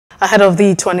Ahead of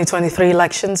the 2023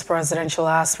 elections, presidential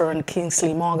aspirant Kingsley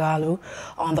Moghalu,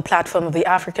 on the platform of the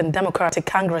African Democratic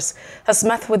Congress, has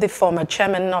met with the former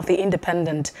chairman of the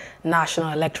Independent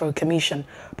National Electoral Commission,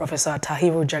 Professor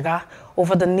Attahiru Jega,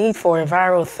 over the need for a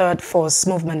viral third force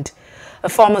movement. A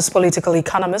former political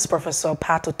economist, Professor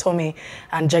Prof,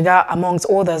 and Jega, amongst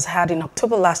others, had in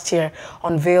October last year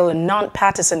unveiled a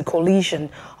non-partisan coalition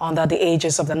under the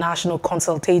aegis of the National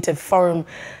Consultative Forum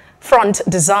Front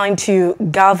designed to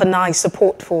galvanize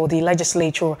support for the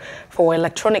legislature for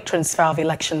electronic transfer of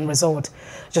election result.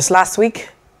 Just last week,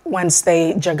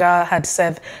 Wednesday, Jega had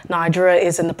said Nigeria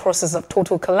is in the process of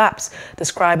total collapse,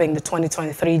 describing the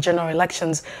 2023 general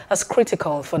elections as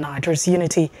critical for Nigeria's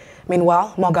unity.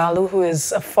 Meanwhile, Moghalu, who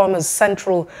is a former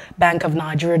Central Bank of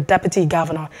Nigeria deputy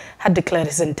governor, had declared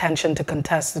his intention to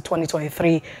contest the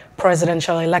 2023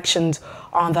 presidential elections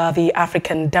under the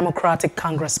African Democratic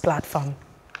Congress platform.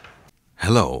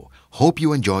 Hello, hope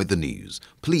you enjoyed the news.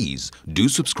 Please do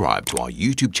subscribe to our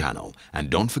YouTube channel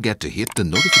and don't forget to hit the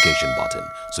notification button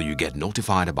so you get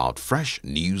notified about fresh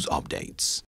news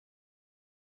updates.